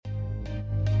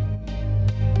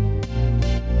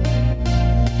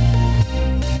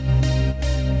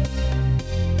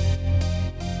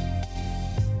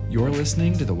You're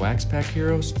listening to the Wax Pack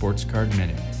Hero Sports Card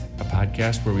Minute, a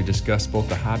podcast where we discuss both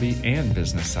the hobby and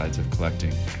business sides of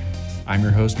collecting. I'm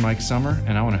your host, Mike Summer,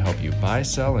 and I want to help you buy,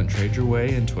 sell, and trade your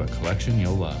way into a collection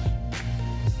you'll love.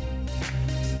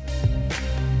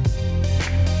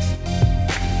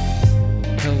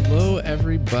 Hello,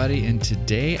 everybody, and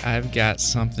today I've got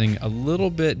something a little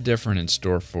bit different in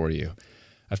store for you.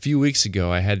 A few weeks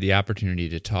ago, I had the opportunity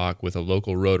to talk with a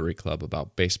local Rotary Club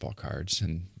about baseball cards,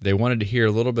 and they wanted to hear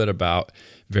a little bit about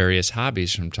various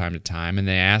hobbies from time to time, and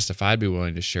they asked if I'd be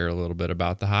willing to share a little bit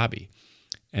about the hobby.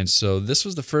 And so this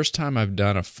was the first time I've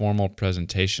done a formal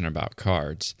presentation about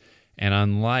cards, and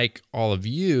unlike all of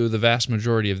you, the vast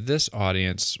majority of this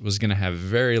audience was going to have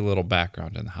very little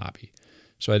background in the hobby.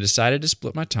 So I decided to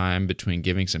split my time between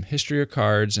giving some history of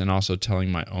cards and also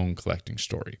telling my own collecting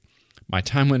story. My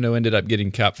time window ended up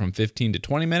getting cut from 15 to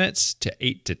 20 minutes to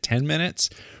 8 to 10 minutes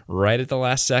right at the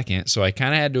last second, so I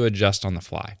kind of had to adjust on the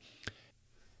fly.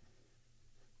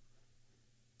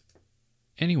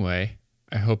 Anyway,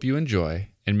 I hope you enjoy,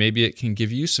 and maybe it can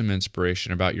give you some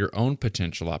inspiration about your own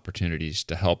potential opportunities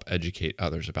to help educate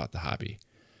others about the hobby.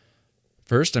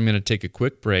 First, I'm going to take a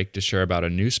quick break to share about a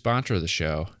new sponsor of the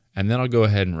show, and then I'll go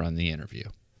ahead and run the interview.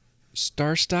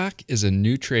 StarStock is a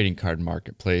new trading card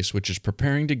marketplace which is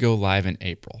preparing to go live in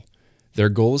April. Their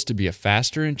goal is to be a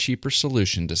faster and cheaper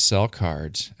solution to sell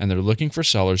cards, and they're looking for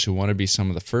sellers who want to be some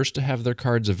of the first to have their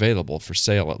cards available for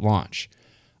sale at launch.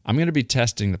 I'm going to be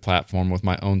testing the platform with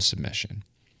my own submission.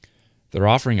 They're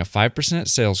offering a 5%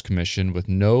 sales commission with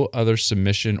no other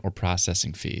submission or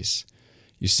processing fees.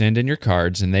 You send in your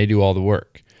cards and they do all the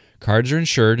work. Cards are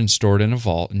insured and stored in a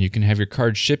vault, and you can have your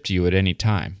cards shipped to you at any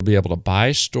time. You'll be able to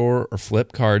buy, store, or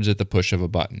flip cards at the push of a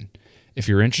button. If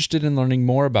you're interested in learning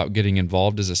more about getting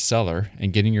involved as a seller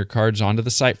and getting your cards onto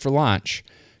the site for launch,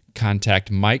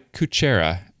 contact Mike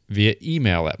Kuchera via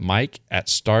email at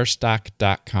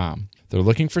mike@starstock.com. They're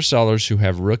looking for sellers who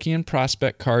have rookie and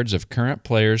prospect cards of current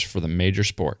players for the major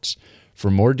sports.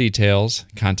 For more details,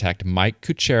 contact Mike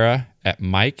Kuchera at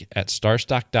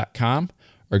mike@starstock.com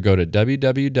or go to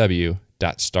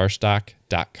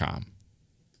www.starstock.com.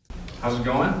 How's it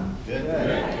going? Good.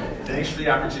 Thanks for the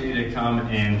opportunity to come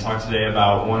and talk today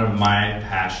about one of my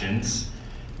passions.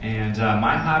 And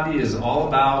my hobby is all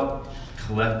about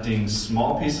collecting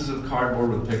small pieces of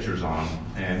cardboard with pictures on them.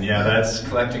 And yeah, that's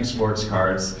collecting sports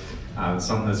cards. It's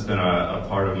something that's been a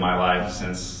part of my life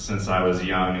since I was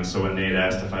young. And so when Nate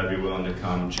asked if I'd be willing to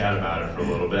come chat about it for a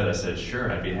little bit, I said,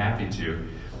 sure, I'd be happy to.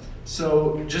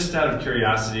 So just out of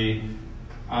curiosity,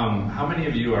 how many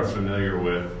of you are familiar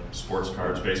with sports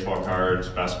cards, baseball cards,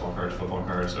 basketball cards, football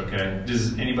cards? Okay.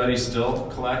 Does anybody still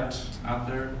collect out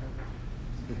there?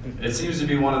 It seems to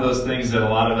be one of those things that a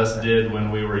lot of us did when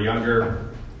we were younger,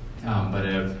 but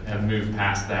have moved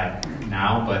past that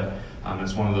now. But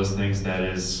it's one of those things that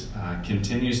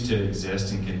continues to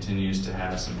exist and continues to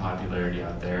have some popularity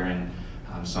out there, and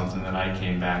something that I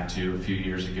came back to a few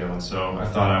years ago. And so I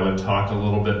thought I would talk a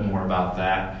little bit more about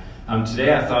that.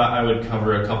 Today I thought I would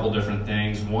cover a couple different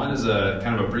things. One is a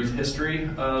kind of a brief history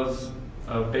of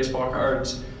baseball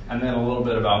cards, and then a little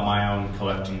bit about my own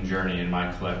collecting journey and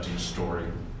my collecting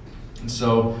story. And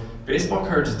so baseball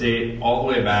cards date all the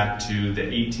way back to the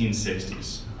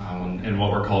 1860s. And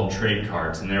what were called trade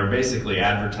cards. And they were basically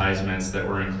advertisements that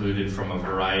were included from a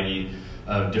variety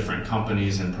of different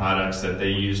companies and products that they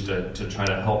used to try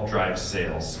to help drive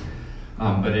sales.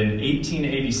 But in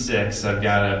 1886, I've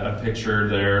got a picture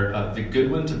there. The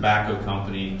Goodwin Tobacco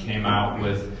Company came out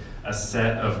with a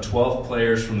set of 12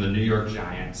 players from the New York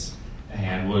Giants.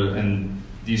 And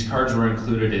these cards were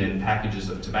included in packages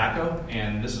of tobacco.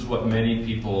 And this is what many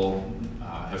people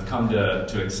have come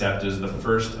to accept as the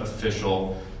first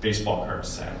official baseball card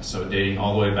set, so dating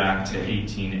all the way back to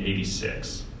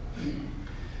 1886.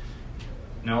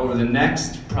 Now, over the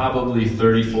next probably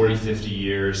 30, 40, 50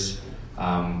 years,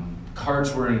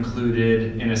 cards were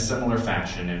included in a similar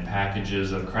fashion in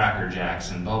packages of Cracker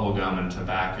Jacks and bubble gum and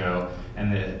tobacco,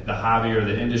 and the hobby or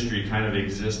the industry kind of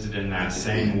existed in that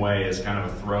same way as kind of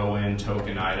a throw-in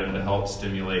token item to help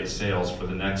stimulate sales for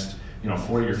the next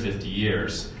 40 or 50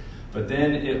 years. But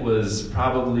then it was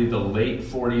probably the late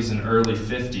 40s and early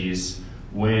 50s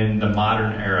when the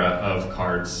modern era of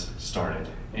cards started.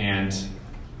 And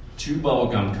two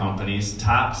bubblegum companies,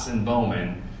 Topps and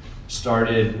Bowman,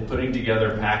 started putting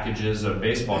together packages of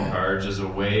baseball cards as a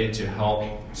way to help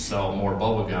sell more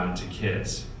bubblegum to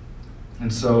kids.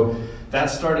 And so that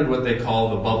started what they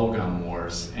call the bubblegum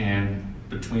wars. And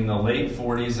between the late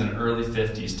 40s and early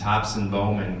 50s, Topps and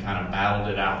Bowman kind of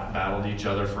battled each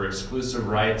other for exclusive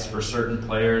rights for certain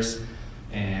players.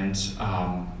 And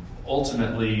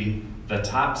ultimately, the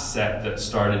Topps set that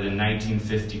started in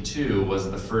 1952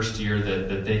 was the first year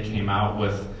that they came out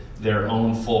with their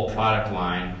own full product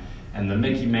line. And the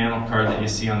Mickey Mantle card that you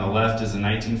see on the left is a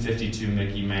 1952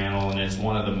 Mickey Mantle, and it's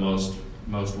one of the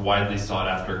most widely sought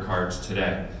after cards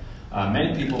today.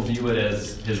 Many people view it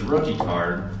as his rookie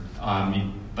card,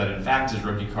 but in fact his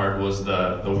rookie card was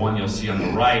the one you'll see on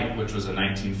the right, which was a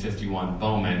 1951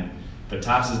 Bowman. But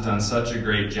Topps has done such a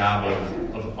great job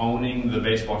of owning the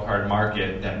baseball card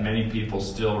market that many people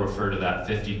still refer to that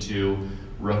 52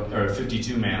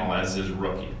 Mantle as his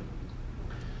rookie.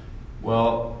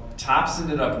 Well, Topps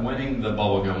ended up winning the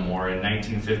Bubblegum War in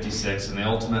 1956, and they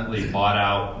ultimately bought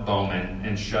out Bowman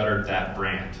and shuttered that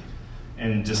brand.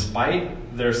 And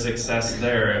despite their success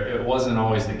there, it wasn't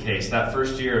always the case. That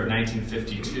first year of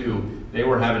 1952, they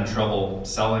were having trouble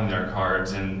selling their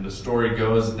cards, and the story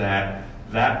goes that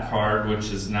card, which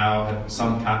is now,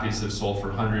 some copies have sold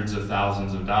for hundreds of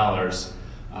thousands of dollars,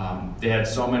 they had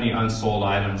so many unsold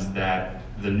items that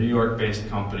the New York-based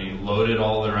company loaded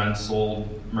all their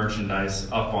unsold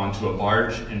merchandise up onto a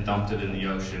barge and dumped it in the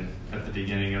ocean at the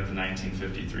beginning of the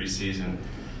 1953 season.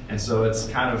 And so it's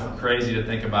kind of crazy to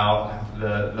think about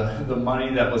the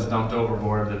money that was dumped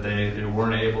overboard that they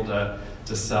weren't able to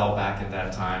sell back at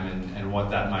that time, and what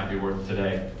that might be worth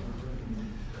today.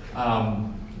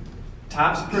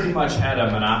 Topps pretty much had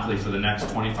a monopoly for the next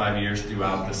 25 years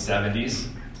throughout the 70s.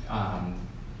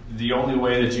 The only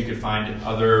way that you could find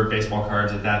other baseball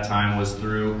cards at that time was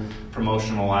through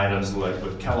promotional items like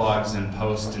with Kellogg's and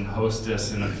Post and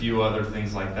Hostess and a few other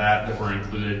things like that were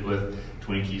included with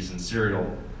Twinkies and cereal.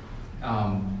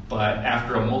 But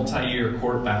after a multi-year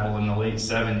court battle in the late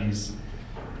 70s,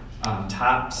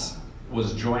 Topps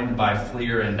was joined by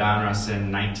Fleer and Donruss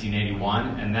in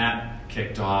 1981, and that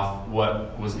kicked off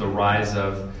what was the rise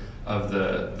of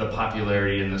the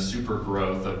popularity and the super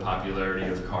growth of popularity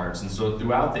of cards. And so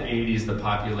throughout the 80s, the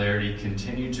popularity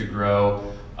continued to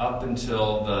grow up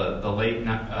until the late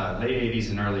 80s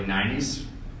and early 90s,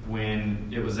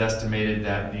 when it was estimated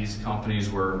that these companies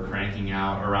were cranking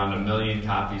out around 1 million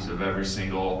copies of every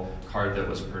single card that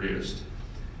was produced.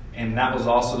 And that was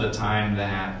also the time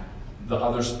that the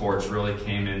other sports really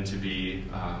came in to be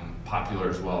popular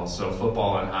as well. So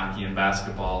football and hockey and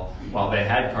basketball, while they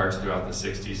had cards throughout the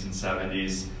 60s and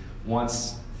 70s,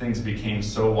 once things became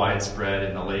so widespread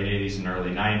in the late 80s and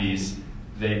early 90s,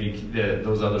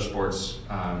 those other sports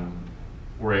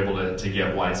were able to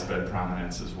get widespread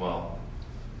prominence as well.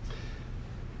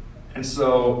 And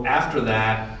so after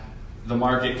that, the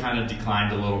market kind of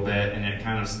declined a little bit, and it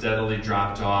kind of steadily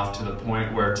dropped off to the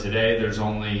point where today there's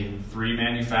only 3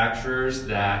 manufacturers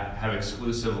that have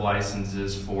exclusive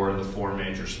licenses for the 4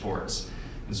 major sports.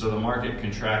 And so the market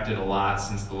contracted a lot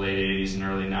since the late 80s and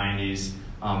early 90s,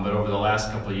 but over the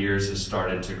last couple of years has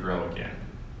started to grow again.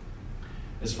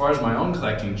 As far as my own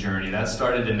collecting journey, that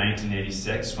started in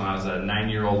 1986 when I was a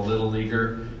 9-year-old little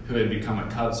leaguer who had become a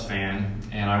Cubs fan.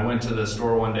 And I went to the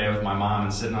store one day with my mom,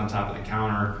 and sitting on top of the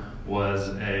counter was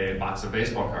a box of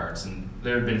baseball cards. And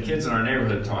there had been kids in our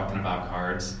neighborhood talking about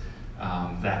cards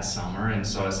that summer. And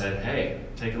so I said, hey,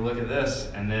 take a look at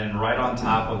this. And then right on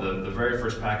top of the very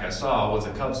first pack I saw was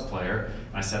a Cubs player.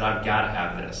 And I said, I've got to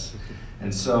have this.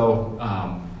 And so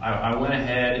I went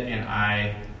ahead and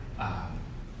I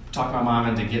talked my mom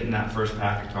into getting that first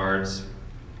pack of cards.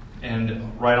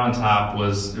 And right on top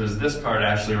was this card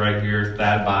actually right here,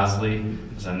 Thad Bosley.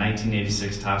 It's a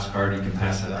 1986 Topps card. You can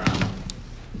pass it around.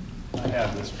 I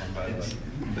have this one, by the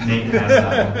way. Nate has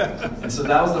that one. And so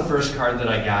that was the first card that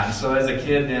I got. And so as a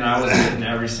kid then, I was getting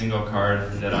every single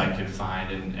card that I could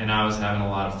find, and I was having a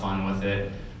lot of fun with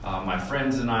it. My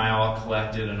friends and I all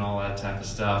collected and all that type of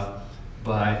stuff.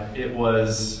 But it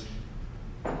was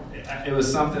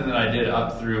something that I did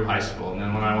up through high school. And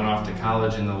then when I went off to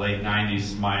college in the late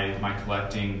 90s, my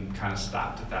collecting kind of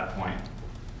stopped at that point.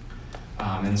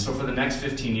 And so for the next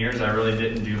 15 years, I really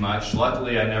didn't do much.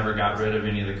 Luckily, I never got rid of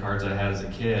any of the cards I had as a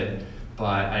kid,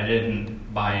 but I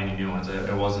didn't buy any new ones.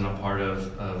 It wasn't a part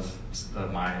of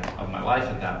my life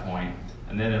at that point.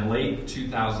 And then in late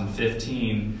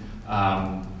 2015,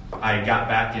 I got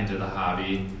back into the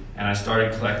hobby, and I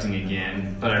started collecting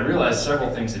again, but I realized several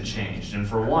things had changed. And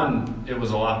for one, it was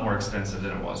a lot more expensive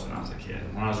than it was when I was a kid.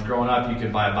 When I was growing up, you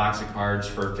could buy a box of cards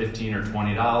for $15 or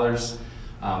 $20,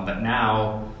 but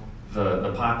now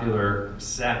the popular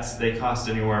sets, they cost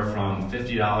anywhere from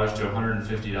 $50 to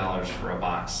 $150 for a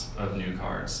box of new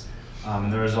cards.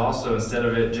 And there's also, instead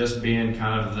of it just being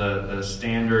kind of the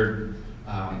standard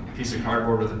piece of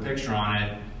cardboard with a picture on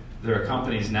it, there are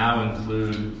companies now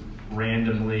include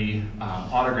randomly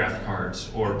autographed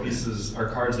cards or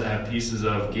cards that have pieces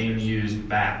of game-used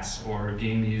bats or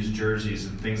game-used jerseys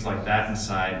and things like that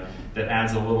inside that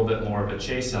adds a little bit more of a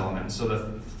chase element. So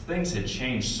the things had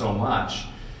changed so much.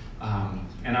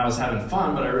 And I was having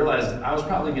fun, but I realized I was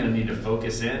probably going to need to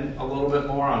focus in a little bit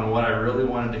more on what I really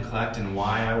wanted to collect and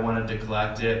why I wanted to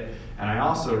collect it. And I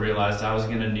also realized I was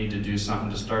going to need to do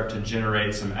something to start to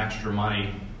generate some extra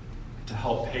money to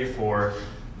help pay for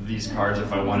these cards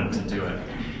if I wanted to do it.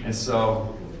 And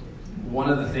so one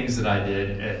of the things that I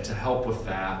did to help with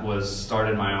that was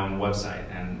started my own website,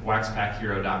 and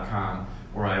waxpackhero.com,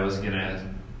 where I was going to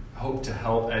hope to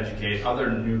help educate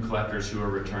other new collectors who are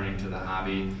returning to the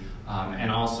hobby,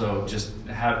 and also just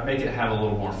make it have a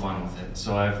little more fun with it.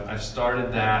 So I've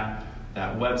started that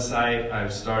website.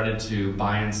 I've started to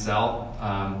buy and sell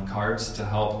cards to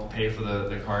help pay for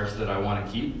the cards that I want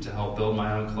to keep to help build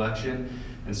my own collection.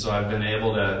 And so I've been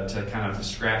able to kind of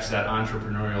scratch that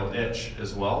entrepreneurial itch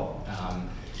as well.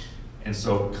 And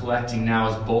so collecting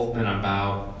now has both been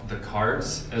about the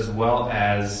cards as well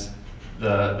as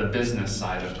the business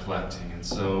side of collecting. And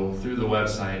so through the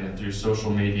website and through social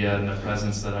media and the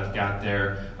presence that I've got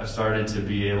there, I've started to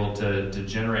be able to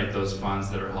generate those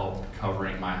funds that are help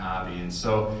covering my hobby. And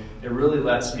so it really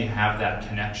lets me have that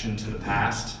connection to the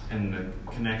past and the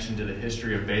connection to the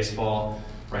history of baseball.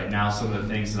 Right now, some of the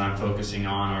things that I'm focusing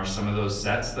on are some of those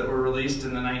sets that were released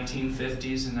in the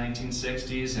 1950s and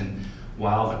 1960s. And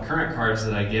while the current cards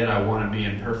that I get, I want to be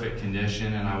in perfect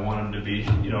condition and I want them to be,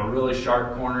 really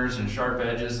sharp corners and sharp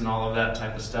edges and all of that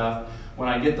type of stuff. When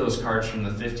I get those cards from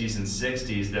the 50s and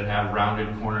 60s that have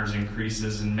rounded corners and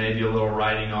creases and maybe a little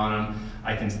writing on them,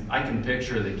 I can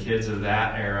picture the kids of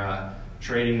that era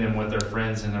trading them with their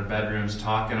friends in their bedrooms,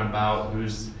 talking about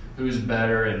who's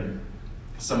better and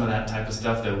some of that type of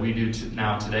stuff that we do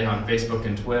now today on Facebook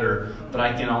and Twitter, but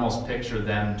I can almost picture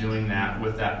them doing that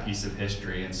with that piece of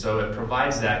history. And so it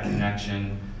provides that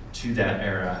connection to that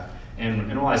era.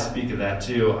 And while I speak of that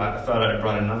too, I thought I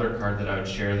brought another card that I would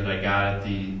share that I got at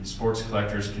the Sports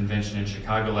Collectors Convention in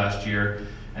Chicago last year.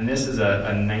 And this is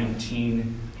a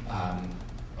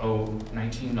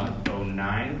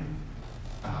 1909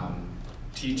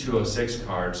 T206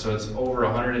 card. So it's over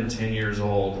 110 years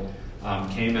old.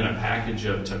 Came in a package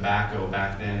of tobacco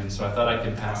back then, and so I thought I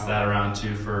could pass that around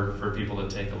too for people to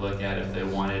take a look at if they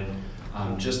wanted.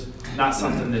 Just not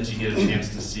something that you get a chance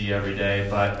to see every day,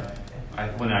 but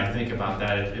when I think about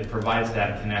that, it provides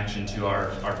that connection to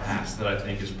our past that I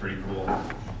think is pretty cool.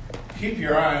 Keep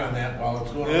your eye on that while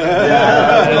it's going on.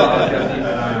 I'll keep an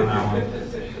eye on that one.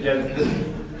 Yeah,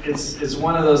 it's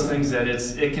one of those things that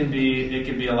it can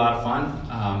be a lot of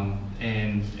fun.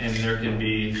 And there can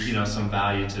be some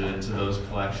value to those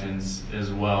collections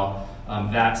as well.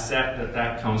 That set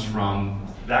that comes from,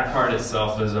 that card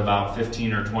itself is about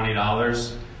 $15 or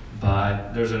 $20,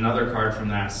 but there's another card from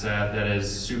that set that is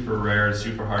super rare and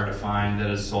super hard to find that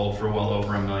is sold for well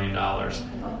over $1 million.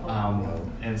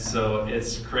 And so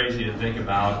it's crazy to think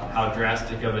about how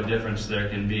drastic of a difference there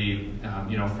can be,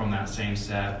 from that same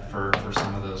set for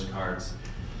some of those cards.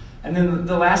 And then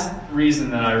the last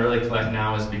reason that I really collect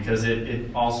now is because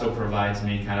it also provides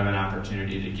me kind of an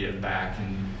opportunity to give back.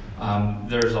 And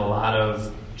there's a lot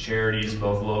of charities,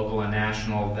 both local and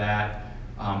national, that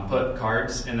put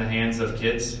cards in the hands of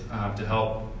kids to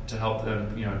help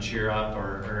them, cheer up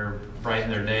or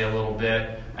brighten their day a little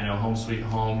bit. I know Home Sweet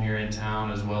Home here in town,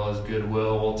 as well as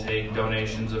Goodwill, will take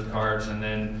donations of cards and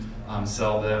then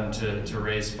sell them to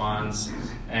raise funds.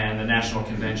 And the national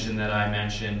convention that I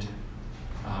mentioned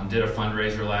did a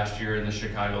fundraiser last year in the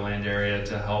Chicagoland area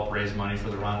to help raise money for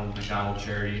the Ronald McDonald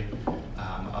charity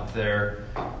up there,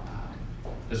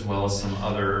 as well as some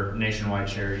other nationwide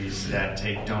charities that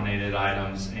take donated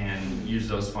items and use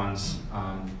those funds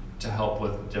to help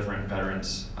with different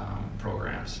veterans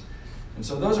programs. And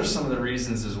so those are some of the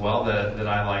reasons as well that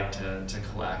I like to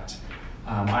collect.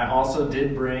 I also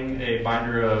did bring a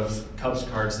binder of Cubs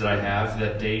cards that I have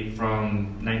that date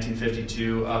from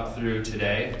 1952 up through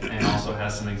today, and also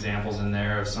has some examples in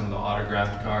there of some of the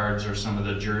autographed cards or some of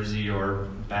the jersey or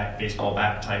baseball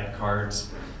bat type cards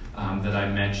that I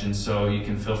mentioned. So you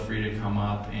can feel free to come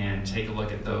up and take a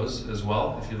look at those as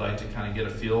well if you'd like to kind of get a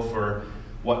feel for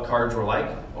what cards were like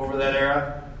over that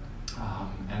era.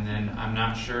 And then I'm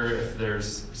not sure if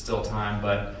there's still time,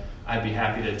 but I'd be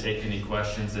happy to take any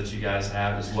questions that you guys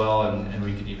have as well, and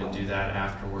we could even do that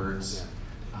afterwards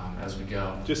as we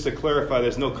go. Just to clarify,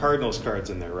 there's no Cardinals cards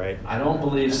in there, right? I don't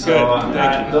believe so.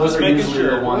 Good. Those are usually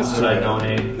the ones that I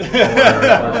donate or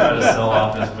try to sell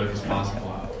off as quick as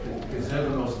possible. Because they're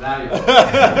the most valuable.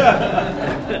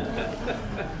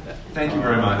 Thank you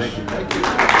very much. Thank you.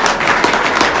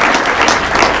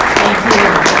 Thank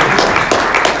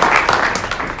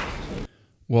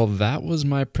Well, that was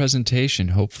my presentation.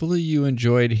 Hopefully you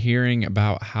enjoyed hearing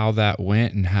about how that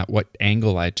went and what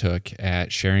angle I took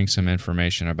at sharing some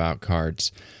information about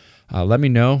cards. Let me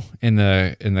know in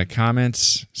the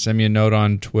comments. Send me a note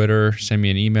on Twitter. Send me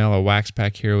an email at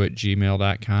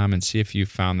waxpackhero@gmail.com and see if you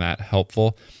found that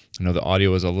helpful. I know the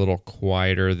audio was a little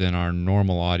quieter than our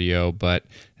normal audio, but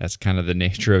that's kind of the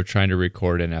nature of trying to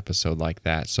record an episode like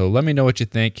that. So let me know what you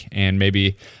think, and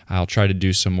maybe I'll try to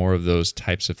do some more of those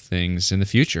types of things in the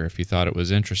future if you thought it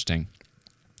was interesting.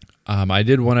 I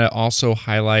did want to also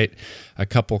highlight a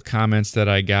couple comments that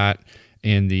I got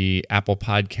in the Apple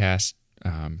Podcast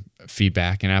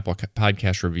feedback and Apple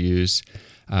Podcast reviews.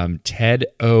 Ted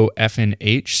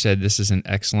OFNH said this is an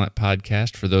excellent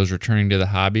podcast for those returning to the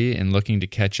hobby and looking to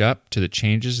catch up to the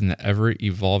changes in the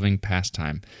ever-evolving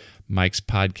pastime. Mike's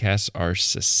podcasts are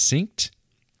succinct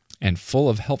and full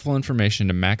of helpful information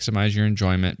to maximize your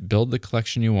enjoyment, build the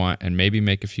collection you want, and maybe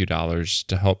make a few dollars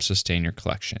to help sustain your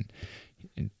collection.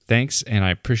 Thanks, and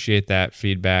I appreciate that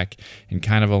feedback. And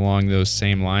kind of along those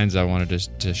same lines, I wanted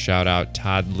to shout out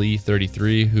Todd Lee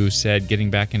 33, who said,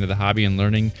 getting back into the hobby and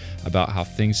learning about how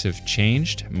things have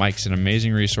changed. Mike's an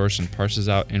amazing resource and parses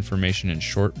out information in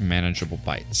short, manageable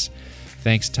bites.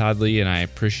 Thanks, Todd Lee, and I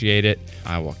appreciate it.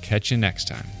 I will catch you next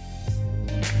time.